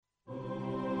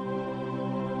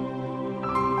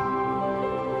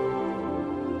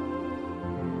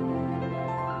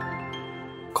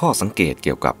ข้อสังเกตเ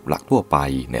กี่ยวกับหลักทั่วไป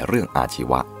ในเรื่องอาชี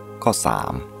วะข้อ 3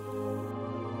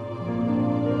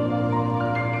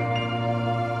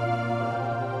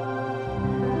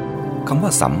คำว่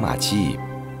าสัมมาชีพ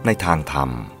ในทางธรรม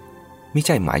ไม่ใ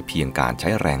ช่หมายเพียงการใช้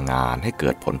แรงงานให้เกิ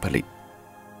ดผลผลิต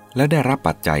และได้รับ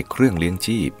ปัจจัยเครื่องเลี้ยง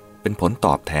ชีพเป็นผลต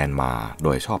อบแทนมาโด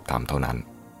ยชอบธรรมเท่านั้น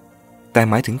แต่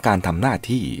หมายถึงการทำหน้า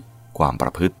ที่ความปร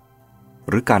ะพฤติ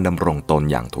หรือการดำรงตน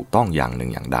อย่างถูกต้องอย่างหนึ่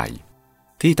งอย่างใด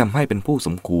ที่ทำให้เป็นผู้ส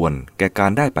มควรแก่กา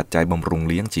รได้ปัจจัยบำรุง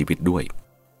เลี้ยงชีวิตด้วย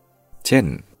เช่น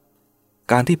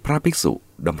การที่พระภิกษุ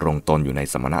ดำรงตนอยู่ใน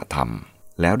สมณธรรม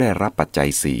แล้วได้รับปัจจัย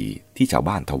สี่ที่ชาว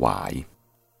บ้านถวาย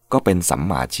ก็เป็นสัม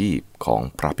มาชีพของ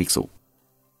พระภิกษุ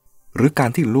หรือการ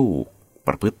ที่ลูกป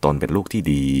ระพฤติตนเป็นลูกที่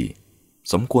ดี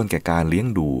สมควรแก่การเลี้ยง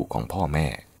ดูของพ่อแม่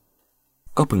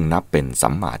ก็พึงนับเป็นสั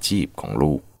มมาชีพของ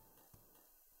ลูก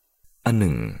อันห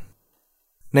นึ่ง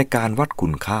ในการวัดคุ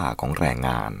ณค่าของแรง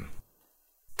งาน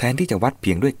แทนที่จะวัดเ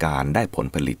พียงด้วยการได้ผล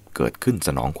ผลิตเกิดขึ้นส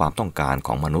นองความต้องการข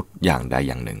องมนุษย์อย่างใด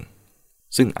อย่างหนึ่ง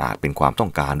ซึ่งอาจเป็นความต้อ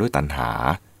งการด้วยตัณหา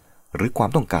หรือความ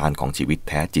ต้องการของชีวิต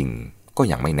แท้จริงก็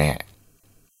ยังไม่แน่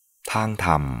ทางธ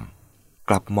รรม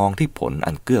กลับมองที่ผล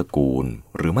อันเกื้อกูล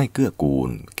หรือไม่เกื้อกูล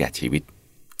แก่ชีวิต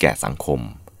แก่สังคม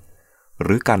ห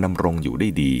รือการดำรงอยู่ได้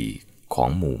ดีของ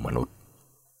หมู่มนุษย์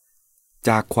จ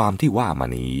ากความที่ว่ามา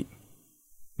นี้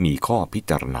มีข้อพิ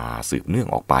จารณาสืบเนื่อง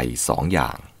ออกไป2 อย่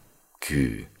างคื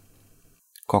อ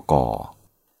ข้อกอ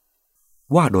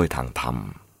ว่าโดยทางธรรม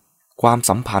ความ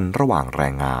สัมพันธ์ระหว่างแร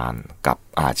งงานกับ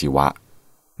อาชีวะ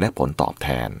และผลตอบแท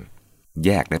นแย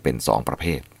กได้เป็น2 ประเภ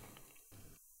ท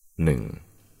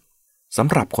 1. สำ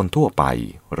หรับคนทั่วไป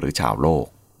หรือชาวโลก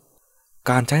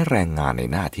การใช้แรงงานใน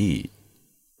หน้าที่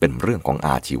เป็นเรื่องของอ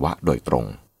าชีวะโดยตรง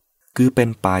คือเป็น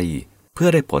ไปเพื่อ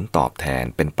ได้ผลตอบแทน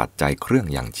เป็นปัจจัยเครื่อง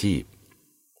ยังชีพ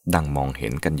ดังมองเห็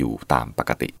นกันอยู่ตามป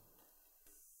กติ 2.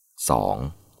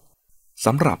 ส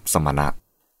ำหรับสมณะ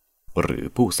หรือ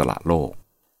ผู้สละโลก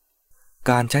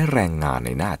การใช้แรงงานใน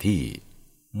หน้าที่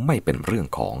ไม่เป็นเรื่อง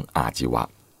ของอาชีวะ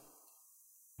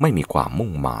ไม่มีความมุ่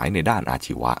งหมายในด้านอา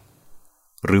ชีวะ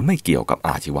หรือไม่เกี่ยวกับอ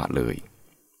าชีวะเลย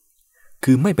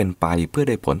คือไม่เป็นไปเพื่อ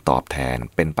ได้ผลตอบแทน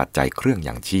เป็นปัจจัยเครื่อง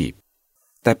ยังชีพ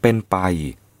แต่เป็นไป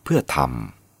เพื่อท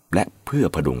ำและเพื่อ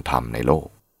พดุงธรรมในโลก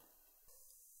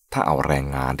ถ้าเอาแรง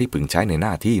งานที่พึงใช้ในห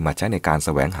น้าที่มาใช้ในการแส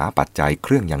วงหาปัจจัยเค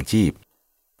รื่องยังชีพ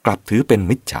กลับถือเป็น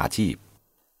มิจฉาชีพ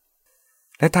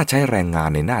และถ้าใช้แรงงาน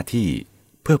ในหน้าที่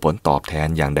เพื่อผลตอบแทน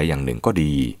อย่างใดอย่างหนึ่งก็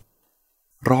ดี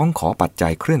ร้องขอปัจจั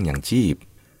ยเครื่องยังชีพ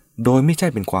โดยไม่ใช่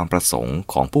เป็นความประสงค์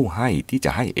ของผู้ให้ที่จ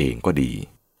ะให้เองก็ดี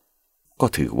ก็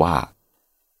ถือว่า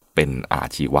เป็นอา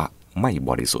ชีวะไม่บ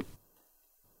ริสุทธิ์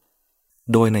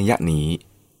โดยนัยนี้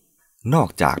นอก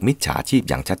จากมิจฉาชีพ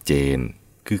อย่างชัดเจน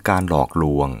คือการหลอกล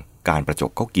วงการประจ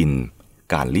บเขากิน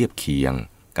การเลียบเคียง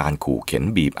การขู่เข็น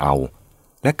บีบเอา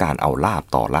และการเอาลาภ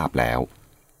ต่อลาภแล้ว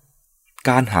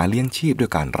การหาเลี้ยงชีพด้ว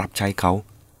ยการรับใช้เขา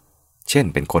เช่น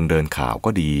เป็นคนเดินข่าวก็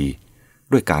ดี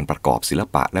ด้วยการประกอบศิล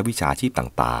ปะและวิชาชีพ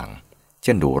ต่างๆเ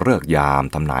ช่นดูฤกษ์ยาม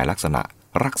ทำนายลักษณะ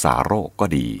รักษาโรคก็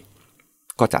ดี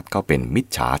ก็จัดเข้าเป็นมิจ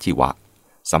ฉาชีวะ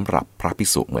สำหรับพระภิก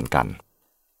ษุเหมือนกัน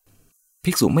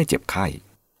ภิกษุไม่เจ็บไข้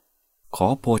ขอ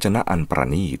โภชนะอันประ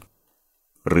ณีต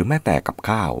หรือแม้แต่กับ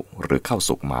ข้าวหรือข้าว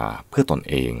สุกมาเพื่อตน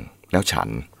เองแล้วฉัน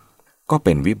ก็เ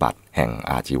ป็นวิบัติแห่ง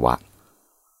อาชีวะ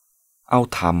เอา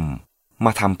ธรรมม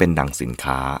าทำเป็นดังสิน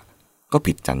ค้าก็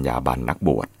ผิดจรรยาบรรณนักบ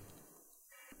วช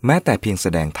แม้แต่เพียงแส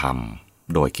ดงธรรม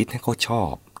โดยคิดให้เขาชอ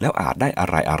บแล้วอาจได้อะ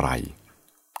ไร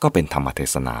ก็เป็นธรรมเท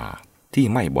ศนาที่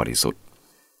ไม่บริสุทธิ์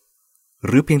ห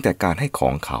รือเพียงแต่การให้ขอ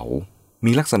งเขา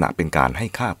มีลักษณะเป็นการให้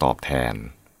ค่าตอบแทน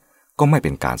ก็ไม่เ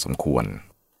ป็นการสมควร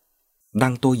ดั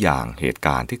งตัวอย่างเหตุก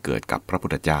ารณ์ที่เกิดกับพระพุท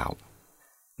ธเจ้า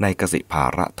ในกสิภา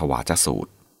รทวาชสูต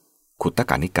รขุต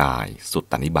กนิกายสุต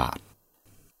ตนิบาต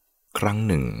ครั้ง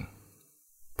หนึ่ง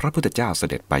พระพุทธเจ้าเส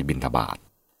ด็จไปบิณฑบาต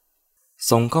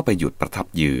ทรงเข้าไปหยุดประทับ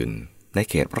ยืนใน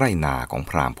เขตไร่นาของ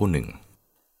พราหมณ์ผู้หนึ่ง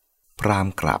พราหม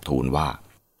ณ์กราบทูลว่า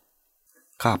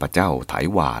ข้าพเจ้าไถ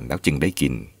หว่านแล้วจึงได้กิ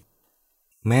น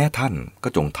แม้ท่านก็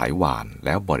จงไถหว่านแ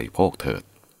ล้วบริโภคเถิด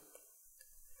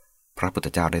พระพุทธ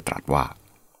เจ้าได้ตรัสว่า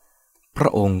พร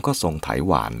ะองค์ก็ทรงไถ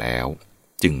หว่านแล้ว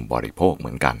จึงบริโภคเห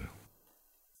มือนกัน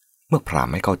เมื่อพราหม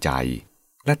ณ์ไม่เข้าใจ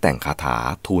และแต่งคาถา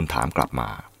ทูลถามกลับมา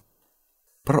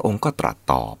พระองค์ก็ตรัส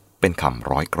ตอบเป็นคำ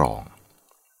ร้อยกรอง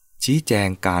ชี้แจง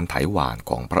การไถหว่าน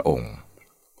ของพระองค์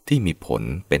ที่มีผล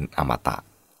เป็นอมตะ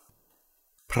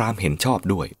พราหมณ์เห็นชอบ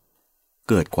ด้วย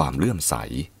เกิดความเลื่อมใส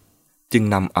จึง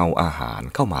นำเอาอาหาร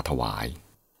เข้ามาถวาย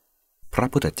พระ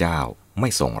พุทธเจ้าไม่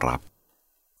ทรงรับ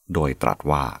โดยตรัส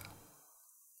ว่า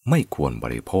ไม่ควรบ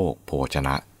ริโภคโภชน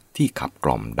ะที่ขับก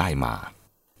ล่อมได้มา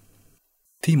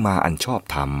ที่มาอันชอบ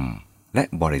ธรรม และ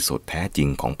บริสุทธิ์แท้จริง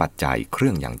ของปัจจัยเครื่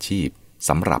องยังชีพส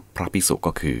ำหรับพระภิกษุ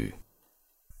ก็คือ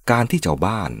การที่ชาว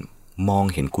บ้านมอง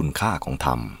เห็นคุณค่าของธ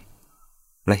รรม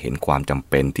และเห็นความจำ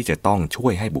เป็นที่จะต้องช่ว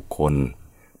ยให้บุคคล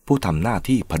ผู้ทำหน้า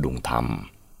ที่พดุงธรรม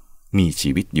มีชี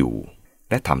วิตอยู่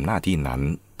และทำหน้าที่นั้น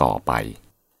ต่อไป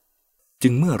จึ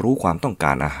งเมื่อรู้ความต้องก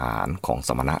ารอาหารของส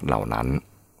มณะเหล่านั้น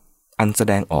อันแส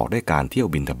ดงออกด้วยการเที่ยว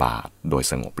บิณฑบาตโดย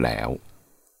สงบแล้ว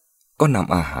ก็น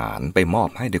ำอาหารไปมอบ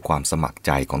ให้ด้วยความสมัครใ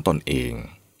จของตนเอง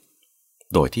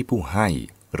โดยที่ผู้ให้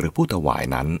หรือผู้ถวาย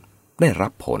นั้นได้รั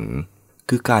บผล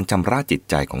คือการชำระจิต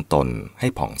ใจของตนให้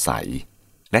ผ่องใส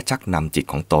และชักนำจิต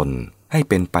ของตนให้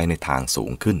เป็นไปในทางสู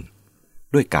งขึ้น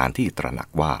ด้วยการที่ตระหนัก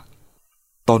ว่า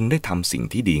ตนได้ทำสิ่ง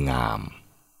ที่ดีงาม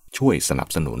ช่วยสนับ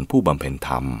สนุนผู้บำเพ็ญธ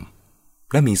รรม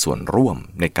และมีส่วนร่วม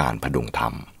ในการพดุงธรร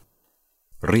ม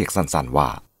เรียกสั้นๆว่า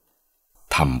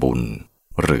ทำบุญ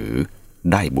หรือ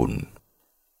ได้บุญ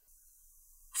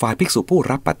ฝ่ายภิกษุผู้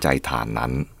รับปัจจัยทานนั้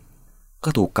นก็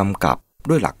ถูกกำกับ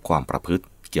ด้วยหลักความประพฤติ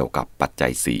เกี่ยวกับปัจจั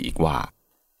ยสี่อีกว่า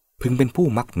พึงเป็นผู้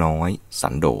มักน้อยสั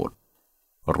นโดษ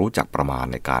รู้จักประมาณ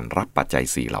ในการรับปัจจัย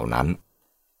สี่เหล่านั้น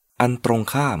อันตรง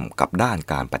ข้ามกับด้าน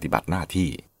การปฏิบัติหน้าที่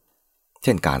เ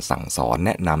ช่นการสั่งสอนแน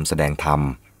ะนำแสดงธรรม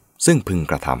ซึ่งพึง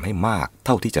กระทำให้มากเ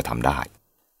ท่าที่จะทำได้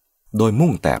โดย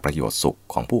มุ่งแต่ประโยชน์สุข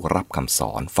ของผู้รับคำส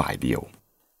อนฝ่ายเดียว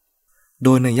โด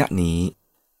ยนัยนี้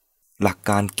หลัก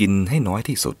การกินให้น้อย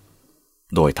ที่สุด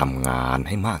โดยทำงานใ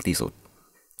ห้มากที่สุด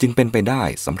จึงเป็นไปได้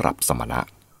สำหรับสมณะ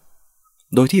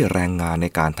โดยที่แรงงานใน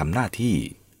การทำหน้าที่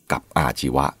กับอาชี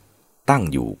วะตั้ง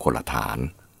อยู่คนละฐาน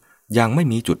ยังไม่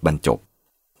มีจุดบรรจบ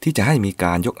ที่จะให้มีก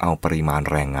ารยกเอาปริมาณ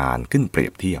แรงงานขึ้นเปรีย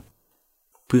บเทียบ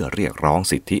เพื่อเรียกร้อง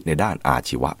สิทธิในด้านอา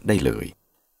ชีวะได้เลย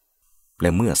และ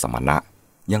เมื่อสมณะ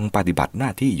ยังปฏิบัติหน้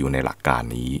าที่อยู่ในหลักการ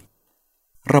นี้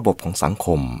ระบบของสังค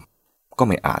มก็ไ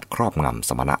ม่อาจครอบงำส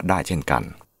มณะได้เช่นกัน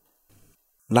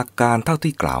หลักการเท่า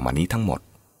ที่กล่าวมานี้ทั้งหมด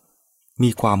มี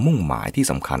ความมุ่งหมายที่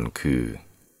สำคัญคือ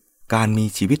การมี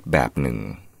ชีวิตแบบหนึ่ง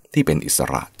ที่เป็นอิส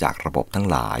ระจากระบบทั้ง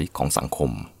หลายของสังค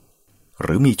มห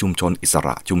รือมีชุมชนอิสร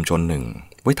ะชุมชนหนึ่ง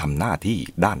ไว้ทำหน้าที่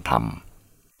ด้านธรรม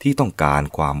ที่ต้องการ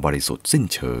ความบริสุทธิ์สิ้น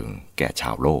เชิงแก่ช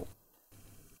าวโลก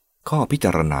ข้อพิจ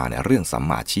ารณาในเรื่องสัม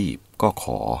มาชีพก็ข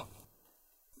อ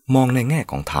มองในแง่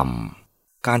ของธรรม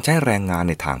การใช้แรงงาน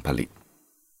ในทางผลิต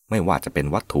ไม่ว่าจะเป็น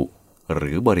วัตถุห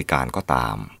รือบริการก็ตา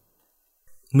ม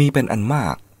มีเป็นอันมา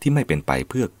กที่ไม่เป็นไป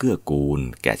เพื่อเกื้อกูล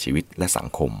แก่ชีวิตและสัง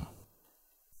คม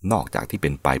นอกจากที่เป็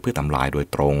นไปเพื่อทำลายโดย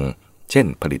ตรงเช่น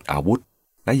ผลิตอาวุธ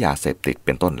และยาเสพติดเ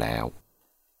ป็นต้นแล้ว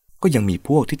ก็ยังมีพ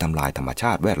วกที่ทำลายธรรมช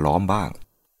าติแวดล้อมบ้าง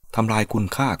ทำลายคุณ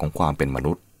ค่าของความเป็นม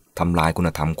นุษย์ทำลายคุณ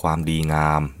ธรรมความดีง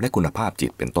ามและคุณภาพจิ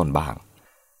ตเป็นต้นบ้าง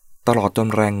ตลอดจน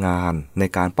แรงงานใน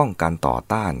การป้องกันต่อ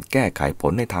ต้านแก้ไขผ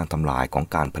ลในทางทำลายของ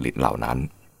การผลิตเหล่านั้น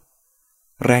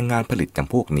แรงงานผลิตจ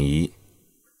ำพวกนี้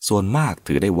ส่วนมาก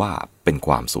ถือได้ว่าเป็นค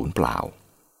วามสูญเปล่า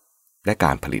และก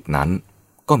ารผลิตนั้น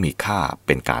ก็มีค่าเ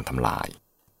ป็นการทำลาย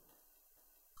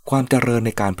ความเจริญใน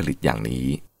การผลิตอย่างนี้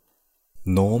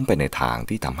โน้มไปในทาง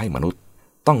ที่ทำให้มนุษย์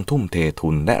ต้องทุ่มเททุ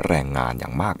นและแรงงานอย่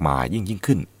างมากมายยิ่ง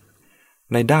ขึ้น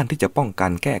ในด้านที่จะป้องกั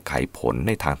นแก้ไขผลใ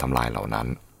นทางทำลายเหล่านั้น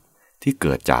ที่เ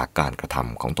กิดจากการกระท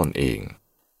ำของตนเอง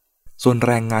ส่วนแ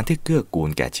รงงานที่เกื้อกูล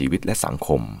แก่ชีวิตและสังค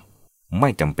มไม่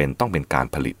จำเป็นต้องเป็นการ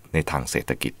ผลิตในทางเศรษ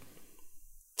ฐกิจ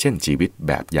เช่นชีวิตแ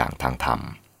บบอย่างทางธรรม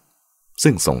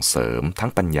ซึ่งส่งเสริมทั้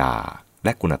งปัญญาแล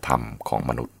ะคุณธรรมของ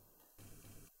มนุษย์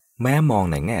แม้มอง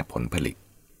ในแง่ผลผลิต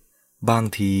บาง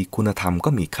ทีคุณธรรมก็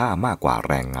มีค่ามากกว่า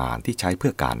แรงงานที่ใช้เพื่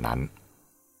อการนั้น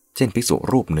เช่นภิกษุ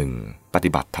รูปหนึ่งปฏิ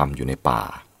บัติธรรมอยู่ในป่า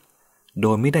โด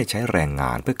ยไม่ได้ใช้แรงง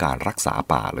านเพื่อการรักษา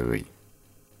ป่าเลย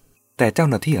แต่เจ้า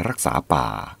หน้าที่รักษาป่า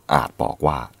อาจบอก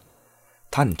ว่า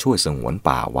ท่านช่วยสงวน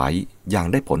ป่าไว้อย่าง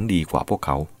ได้ผลดีกว่าพวกเข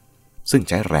าซึ่ง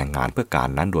ใช้แรงงานเพื่อการ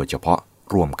นั้นโดยเฉพาะ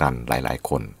รวมกันหลายๆ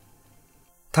คน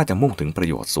ถ้าจะมุ่งถึงประ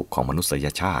โยชน์สุขของมนุษย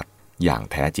ชาติอย่าง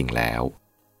แท้จริงแล้ว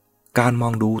การมอ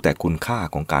งดูแต่คุณค่า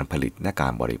ของการผลิตและกา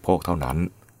รบริโภคเท่านั้น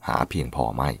หาเพียงพอ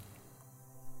ไม่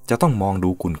จะต้องมองดู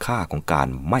คุณค่าของการ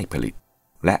ไม่ผลิต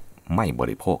และไม่บ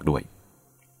ริโภคด้วย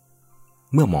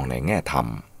เมื่อมองในแง่ธรรม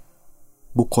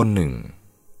บุคคลหนึ่ง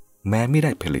แม้ไม่ไ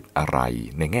ด้ผลิตอะไร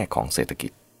ในแง่ของเศรษฐกิ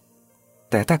จ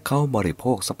แต่ถ้าเขาบริโภ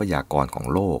คทรัพยากรของ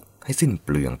โลกให้สิ้นเป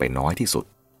ลืองไปน้อยที่สุด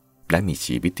และมี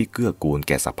ชีวิตที่เกื้อกูลแ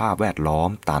ก่สภาพแวดล้อม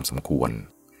ตามสมควร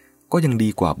ก็ยังดี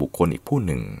กว่าบุคคลอีกผู้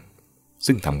หนึ่ง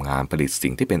ซึ่งทำงานผลิต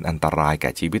สิ่งที่เป็นอันตรายแ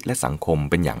ก่ชีวิตและสังคม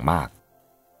เป็นอย่างมาก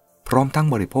พร้อมทั้ง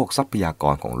บริโภคทรัพยาก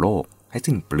รของโลกให้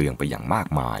สิ้นเปลืองไปอย่างมาก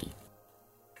มาย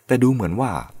แต่ดูเหมือนว่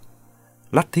า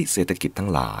ลัทธิเศรษฐกิจทั้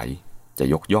งหลายจะ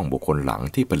ยกย่องบุคคลหลัง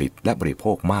ที่ผลิตและบริโภ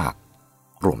คมาก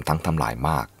รวมทั้งทำลาย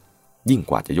มากยิ่ง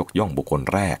กว่าจะยกย่องบุคคล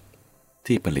แรก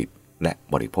ที่ผลิตและ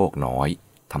บริโภคน้อย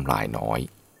ทำลายน้อย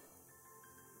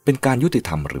เป็นการยุติธ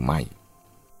รรมหรือไม่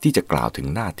ที่จะกล่าวถึง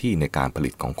หน้าที่ในการผลิ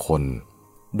ตของคน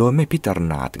โดยไม่พิจาร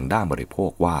ณาถึงด้านบริโภ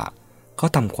คว่าเขา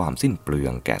ทำความสิ้นเปลือ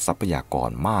งแก่ทรัพยากร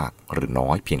มากหรือน้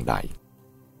อยเพียงใด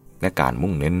และการ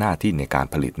มุ่งเน้นหน้าที่ในการ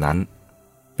ผลิตนั้น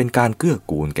เป็นการเกื้อ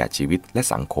กูลแก่ชีวิตและ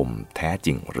สังคมแท้จ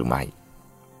ริงหรือไม่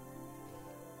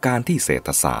การที่เศรษฐ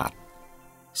ศาสตร์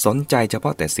สนใจเฉพา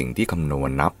ะแต่สิ่งที่คำนวณ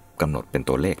นับกำหนดเป็น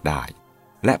ตัวเลขได้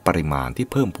และปริมาณที่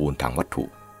เพิ่มพูนทางวัตถุ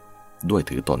ด้วย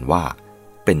ถือตนว่า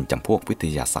เป็นจำพวกวิท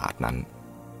ยาศาสตร์นั้น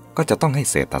ก็จะต้องให้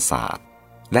เศรษฐศาสตร์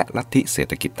และลัทธิเศรษ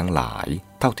ฐกิจทั้งหลาย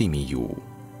เท่าที่มีอยู่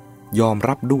ยอม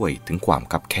รับด้วยถึงความ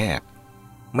คับแคบ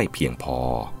ไม่เพียงพอ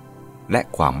และ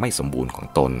ความไม่สมบูรณ์ของ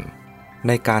ตนใ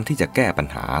นการที่จะแก้ปัญ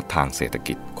หาทางเศรษฐ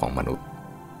กิจของมนุษย์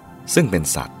ซึ่งเป็น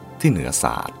สัตว์ที่เหนือศ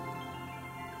าสตร์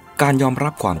การยอมรั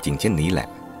บความจริงเช่นนี้แหละ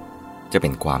จะเป็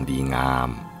นความดีงาม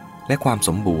และความส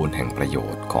มบูรณ์แห่งประโย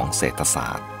ชน์ของเศรษฐศา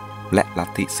สตร์และลัท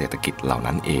ธิเศรษฐกิจเหล่า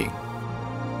นั้นเอง